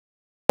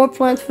More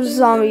Plants vs.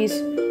 Zombies.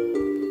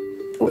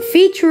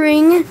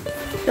 Featuring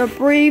the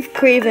Brave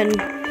Craven.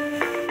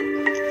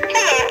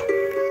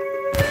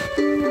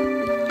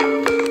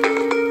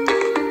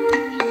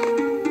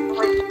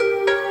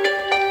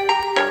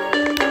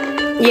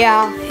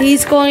 Yeah,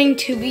 he's going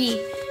to be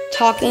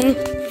talking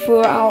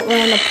throughout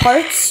random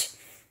parts.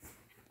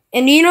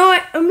 And you know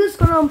what? I'm just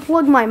going to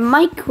unplug my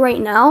mic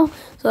right now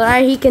so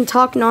that he can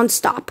talk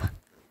non-stop.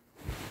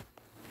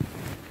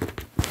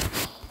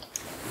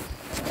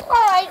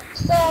 Alright,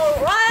 so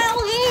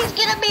while he's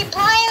going to be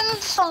playing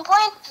some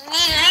Plants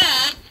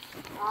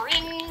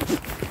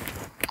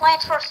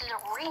vs.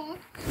 Ring.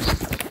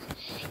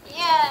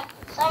 Yeah,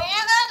 so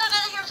you guys are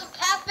going to hear some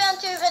Pathbound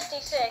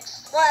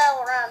 256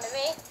 fly around to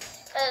me.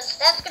 Because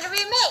that's going to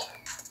be me.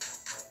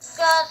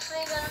 That's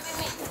going to be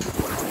me.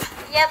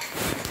 Yep.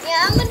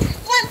 Yeah, I'm going to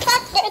play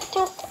Pathbound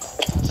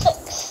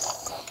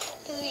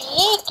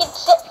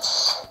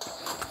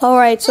 256.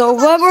 Alright, so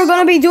what we're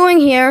going to be doing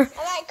here. I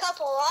got a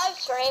couple live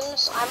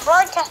streams. I'm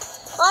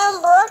broadcasting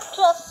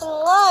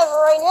live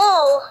right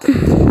now.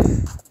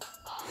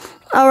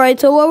 Alright,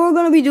 so what we're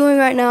going to be doing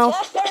right now.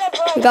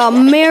 We got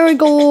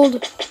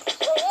Marigold.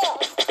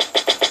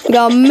 We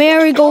got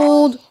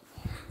Marigold.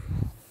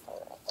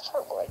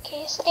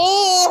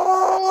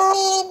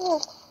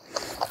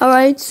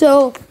 Alright,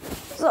 so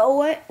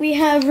what we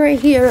have right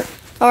here.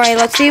 Alright,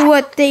 let's see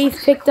what they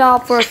picked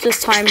out for us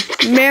this time.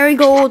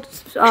 Marigold,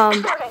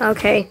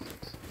 okay.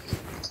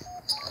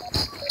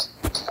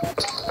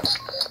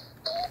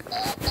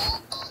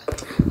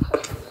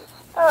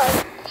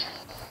 Alright.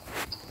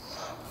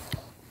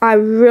 I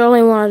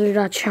really want to do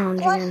that challenge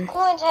again.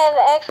 Coins have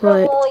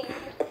extra volume.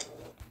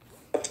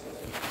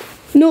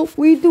 Nope,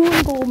 we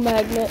doing Gold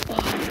Magnet.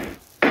 Literally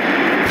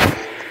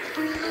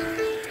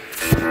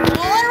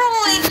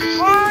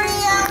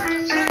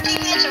 15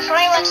 minutes and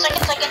 41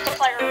 seconds I get the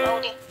fire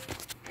loading.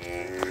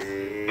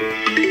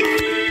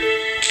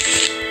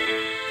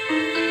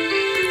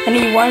 I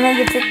need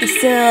 150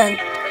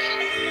 cents.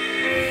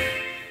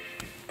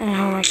 Oh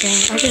my god, I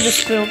could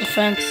just build the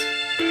fence.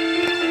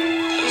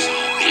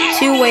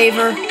 2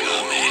 waiver.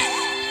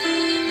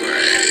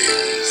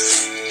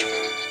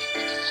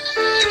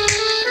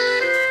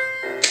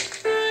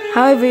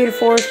 Hi, Vita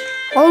Force.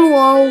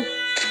 Hello.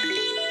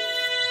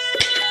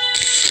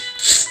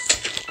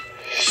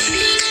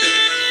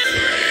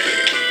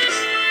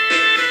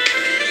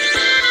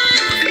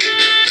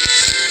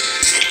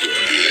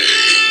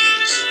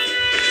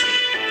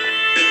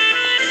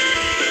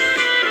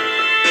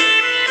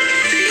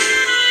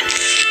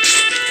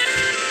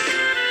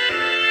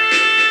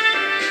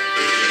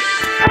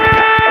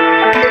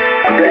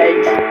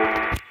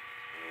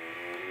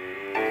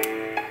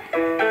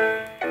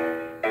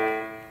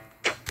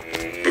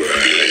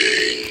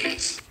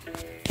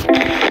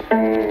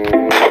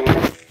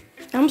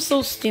 I'm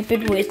so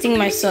stupid wasting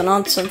my sun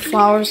on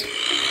sunflowers.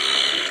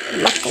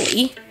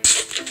 Luckily,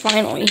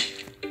 finally.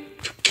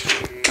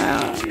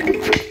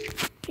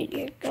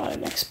 Idiot got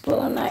an explode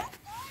on that.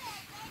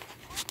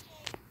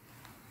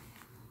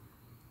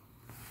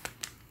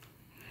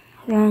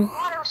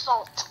 Water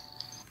salt.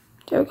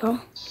 There we go.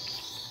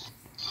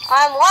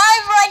 I'm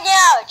live right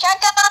now.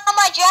 Check out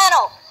my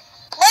channel.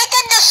 Link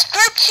in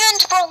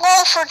descriptions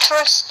below for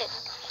Tristan.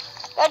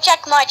 Go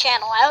check my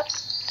channel out.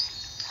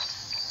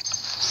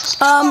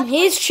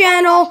 His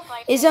channel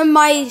is in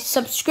my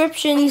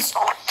subscriptions,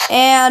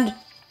 and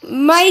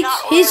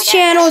his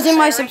channel is in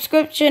my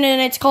subscription,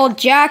 and it's called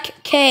Jack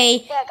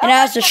K, and it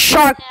has a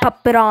shark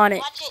puppet on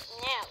it. Watch it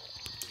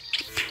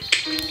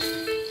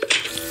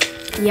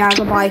now. Yeah,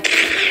 goodbye.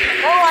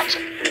 Go watch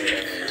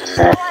it. Just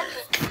go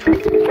watch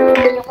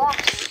it. You want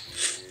it.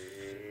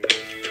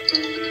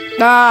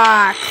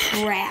 Ah,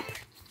 crap.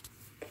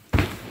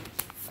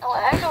 Oh, I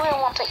actually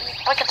want to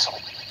eat like it's all.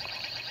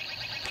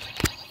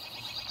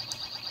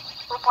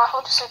 What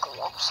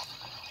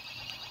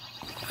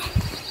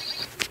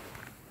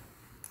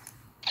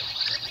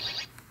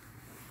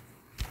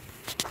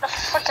the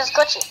frick is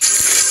Gucci?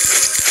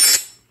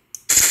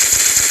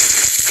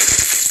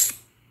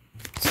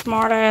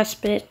 Smart ass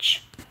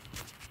bitch.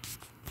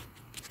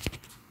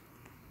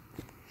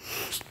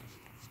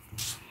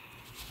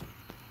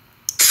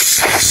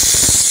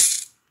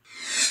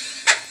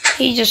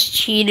 He just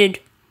cheated.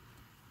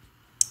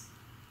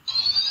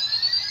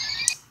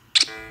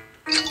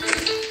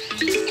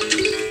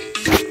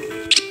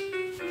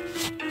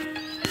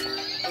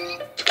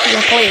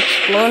 Luckily,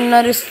 Exploding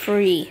Nut is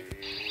free.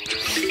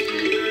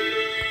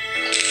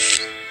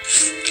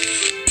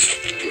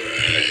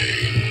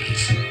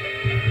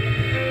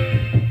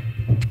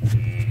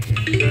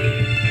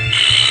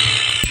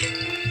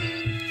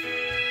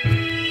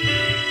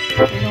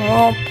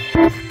 Nope.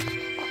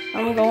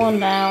 I'm going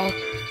down.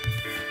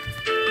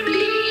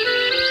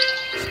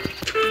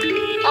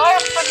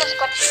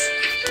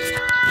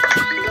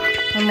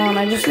 Come on,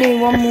 I just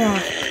need one more.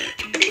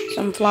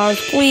 Sunflowers,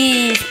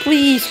 please,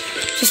 please.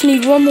 Just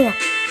need one more.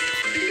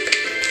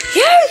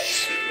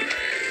 Yes!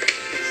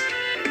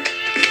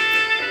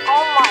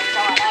 Oh my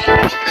god, I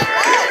hate that.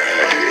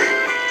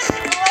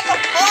 You're like a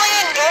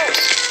billion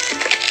ghosts.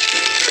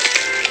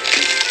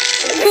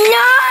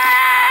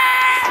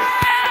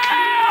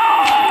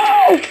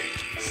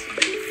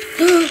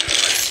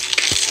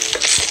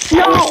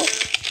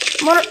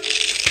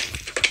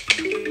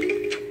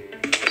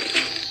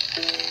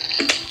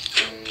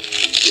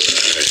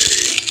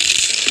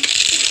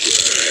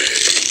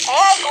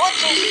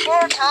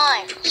 4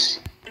 times.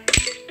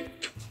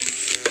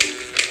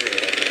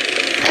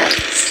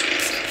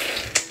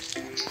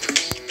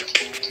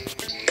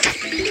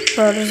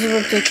 Bro, this is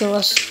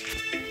ridiculous.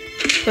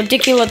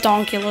 Ridiculous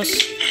donkulous.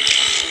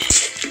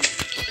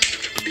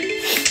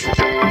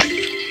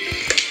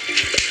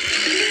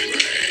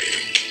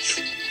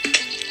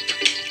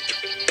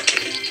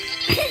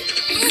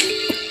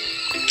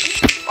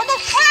 What the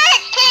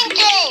frick,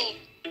 Pinky?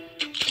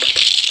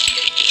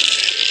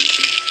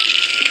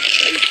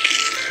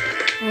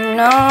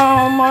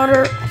 No,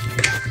 mother.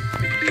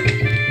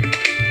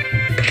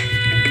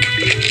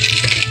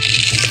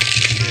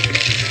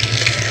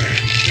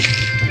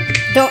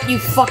 Don't you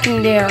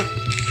fucking dare.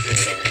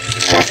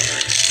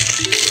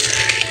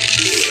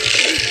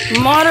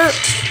 Mother.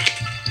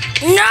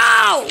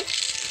 No!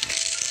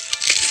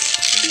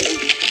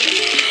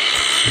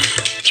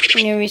 Let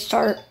me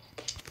restart.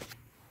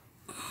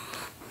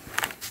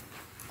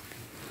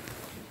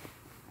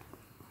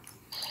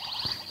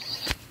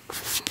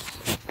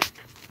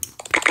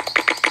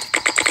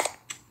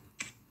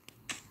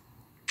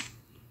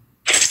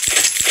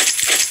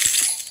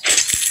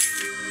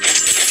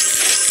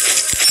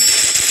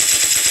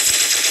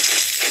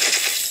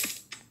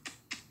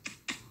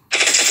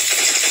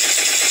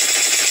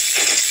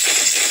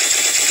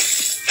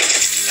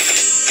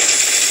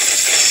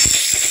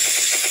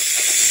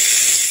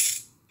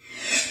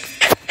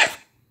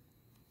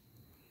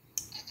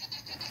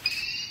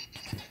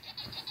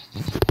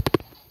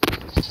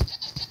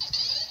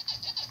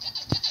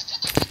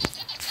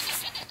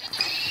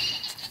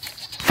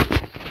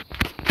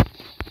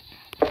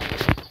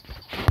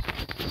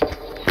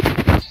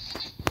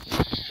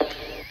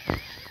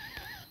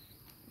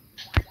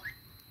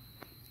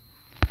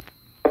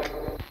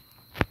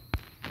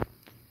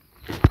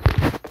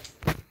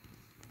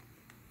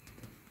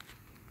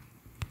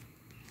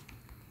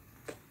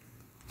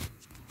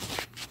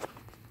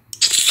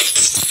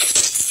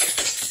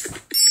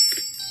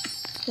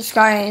 This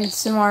guy ain't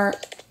smart.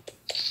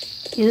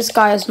 This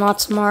guy is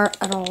not smart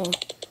at all.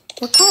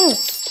 What kind of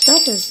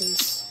stuff is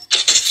this?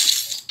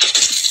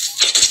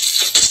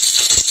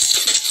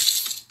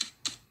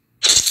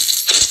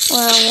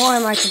 Well, why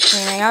am I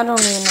complaining? I don't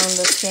even own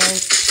this game.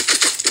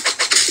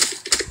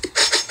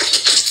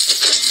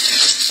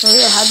 For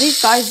real, have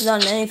these guys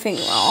done anything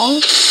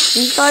wrong?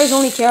 These guys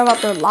only care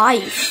about their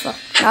life,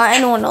 not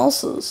anyone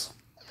else's.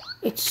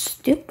 It's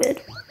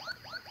stupid.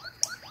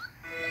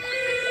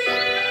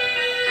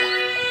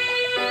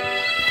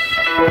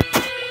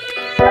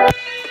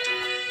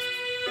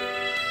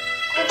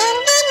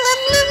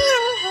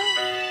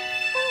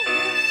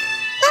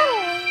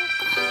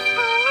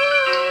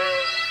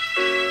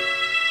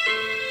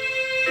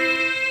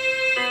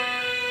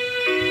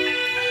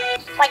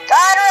 My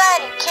God,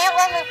 already! Can't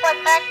let me play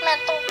Pac-Man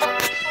till the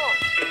phone.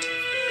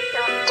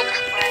 You're a dick,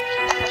 Fred.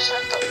 Never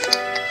said the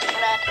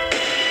Fred.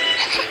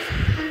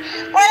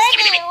 What I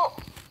do?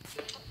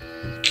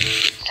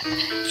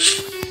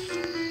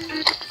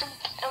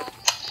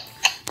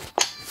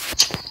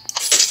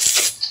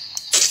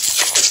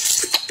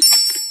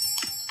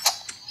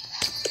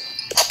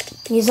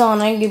 He's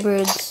on Angry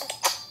Birds.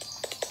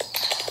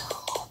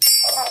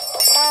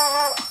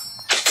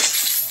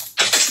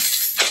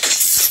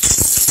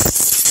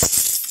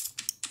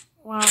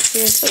 Wow,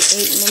 seriously,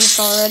 8 minutes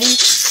already?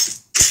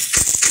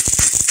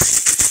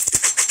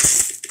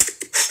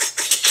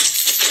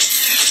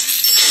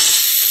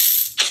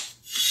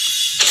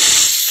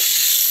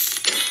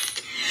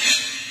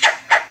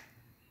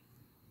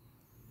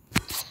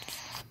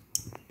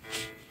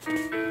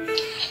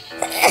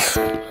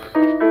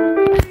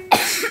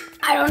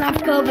 I don't have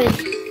COVID.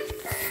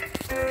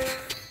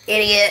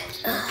 Idiot.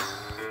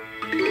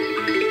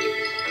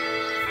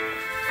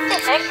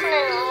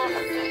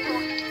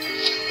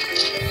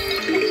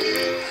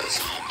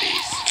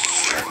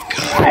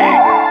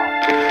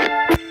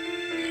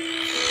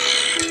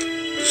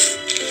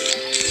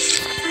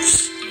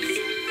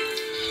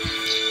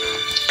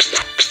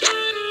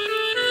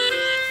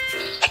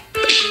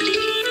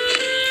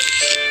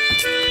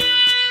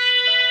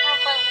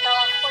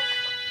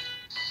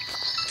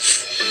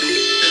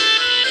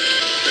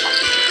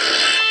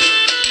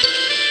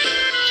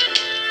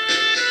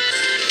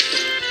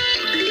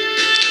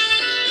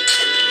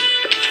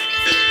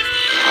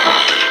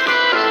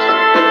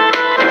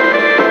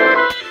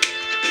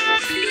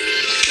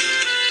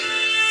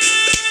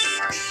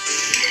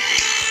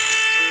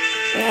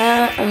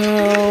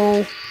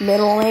 Uh-oh.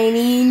 Little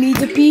lady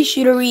needs a pea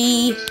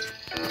shootery.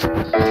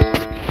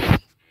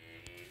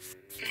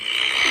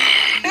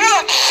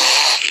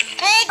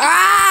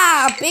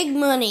 Ah, big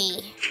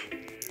money.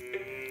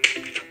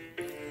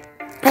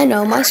 I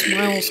know, my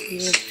smile's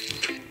weird.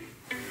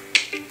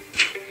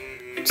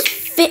 It's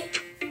fit.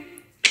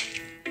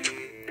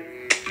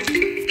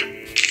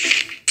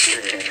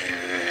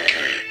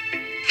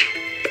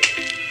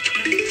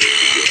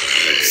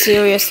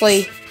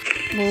 Seriously.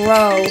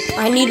 Bro,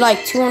 I need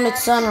like 200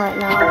 sun right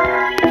now.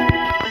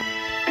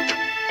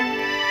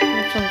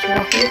 This one's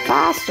walking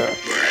faster.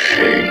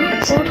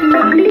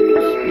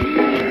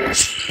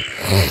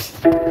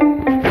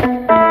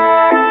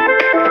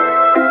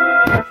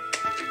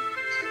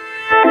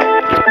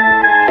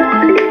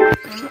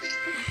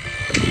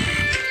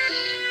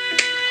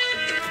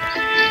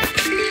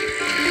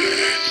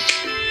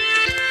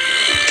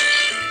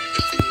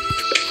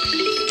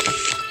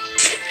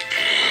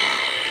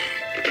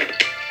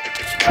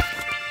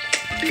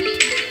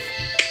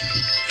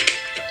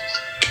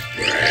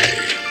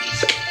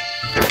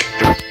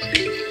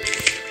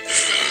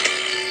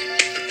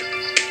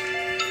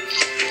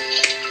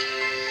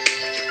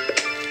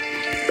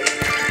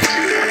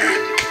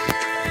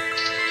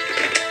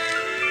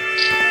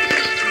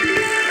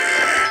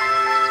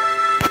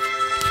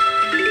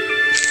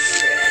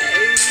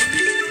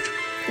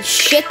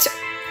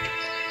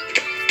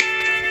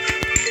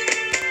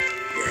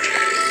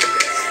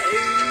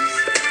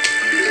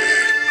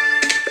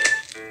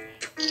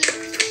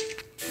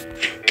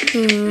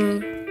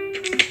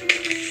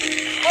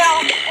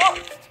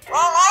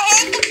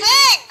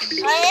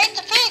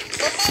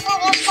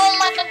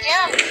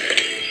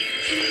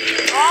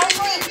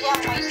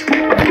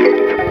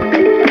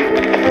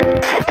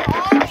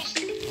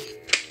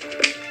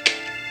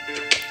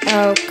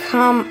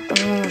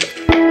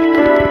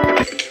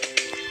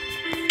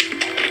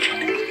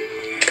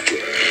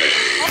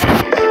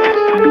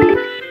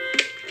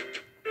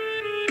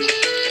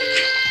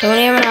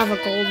 have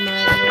a gold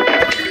medal.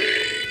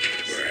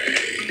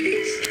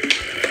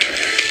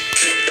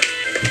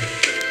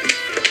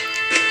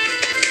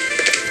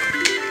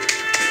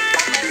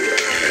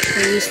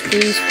 Please,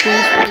 please,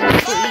 please,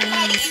 please,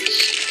 please.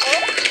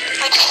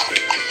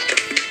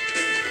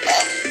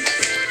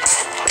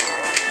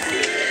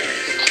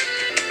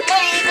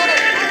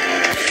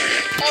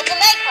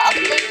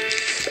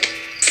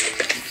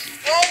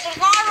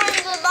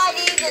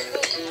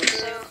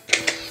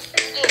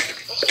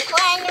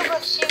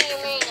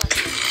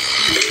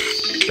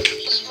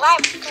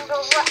 Right to the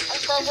right,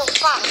 to the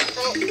front, to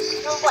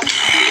the right.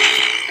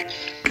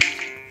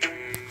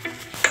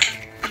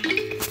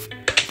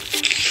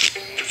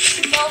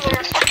 Over.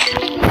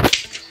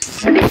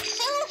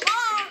 So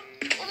far,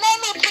 it made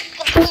me pick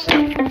the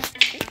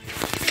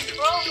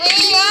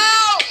Romeo!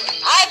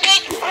 I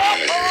picked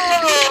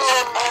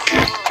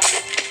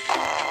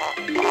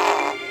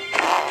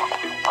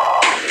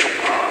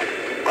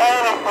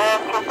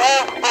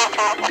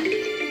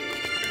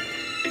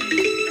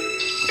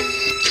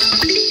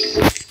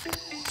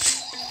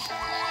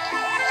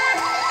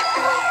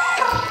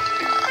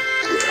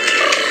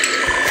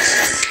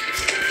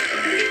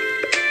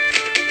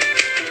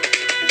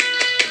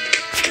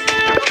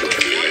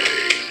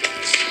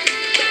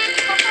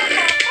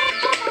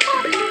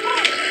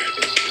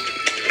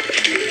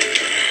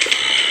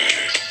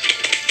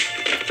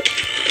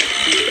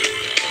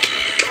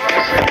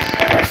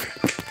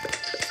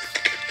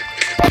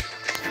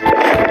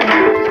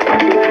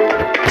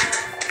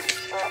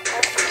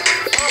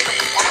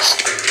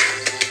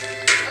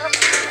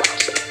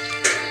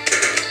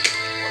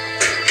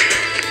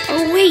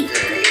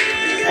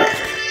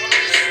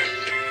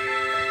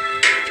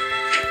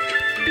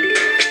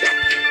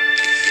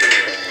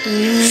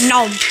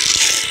No.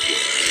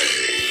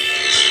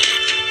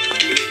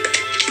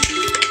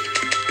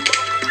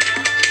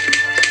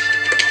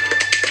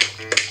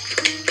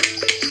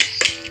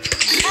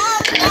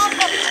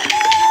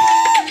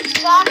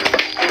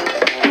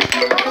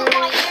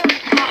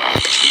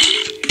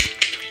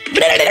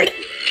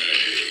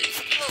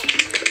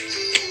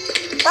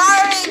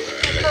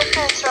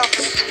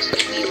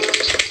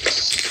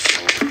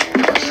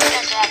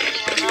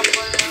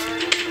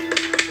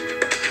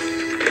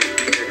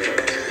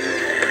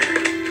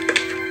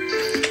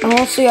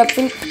 Honestly, I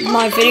think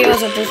my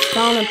videos are just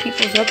found in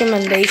people's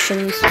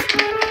recommendations.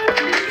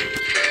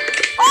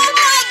 Oh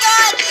my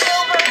god,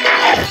 Silver!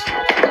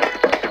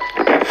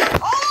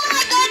 Oh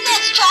my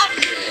goodness, Chuck!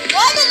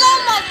 Why does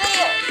all my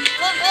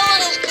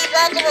abilities keep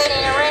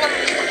activating a random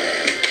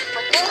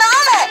fucking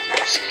moment?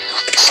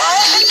 Why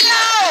is it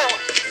now?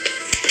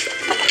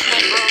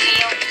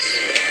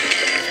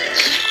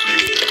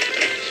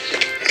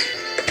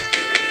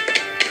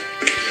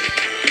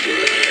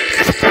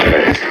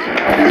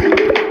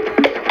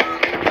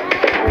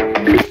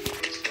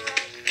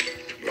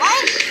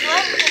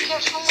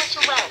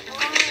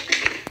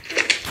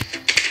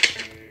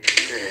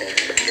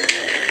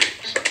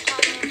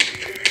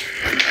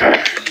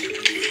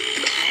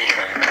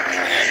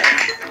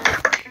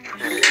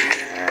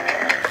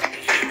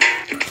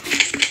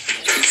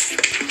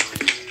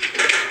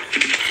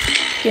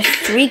 Your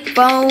streak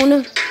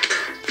bone.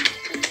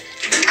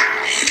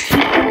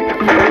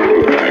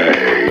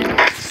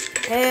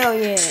 Hell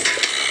yeah.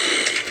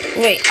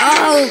 Wait,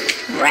 oh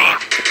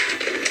crap.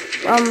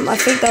 I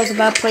think that was a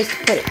bad place to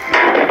put it.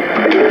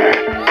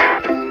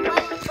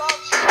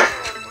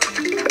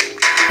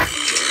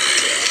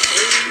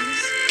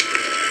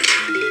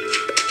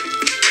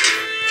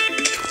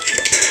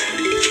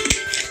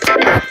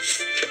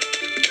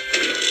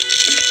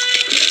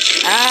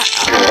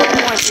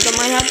 I think I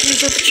might have to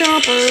use a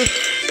chopper.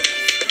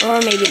 Or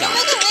maybe not.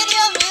 Make a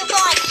video of you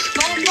going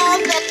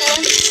SpongeBob at the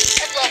end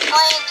of the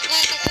playing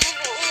because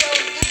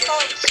you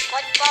going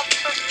SpongeBob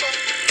person.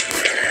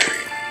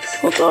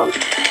 Hold on.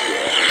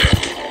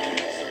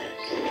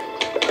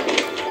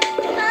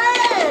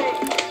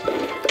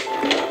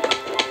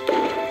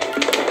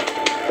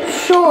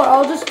 Sure,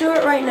 I'll just do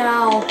it right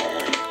now.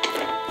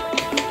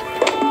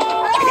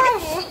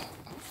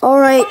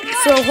 Alright,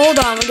 so hold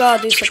on, we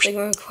gotta do something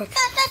real quick.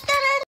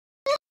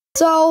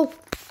 So,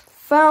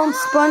 found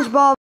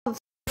SpongeBob's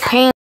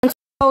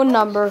phone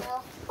number.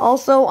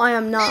 Also, I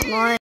am not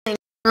lying.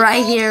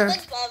 Right here.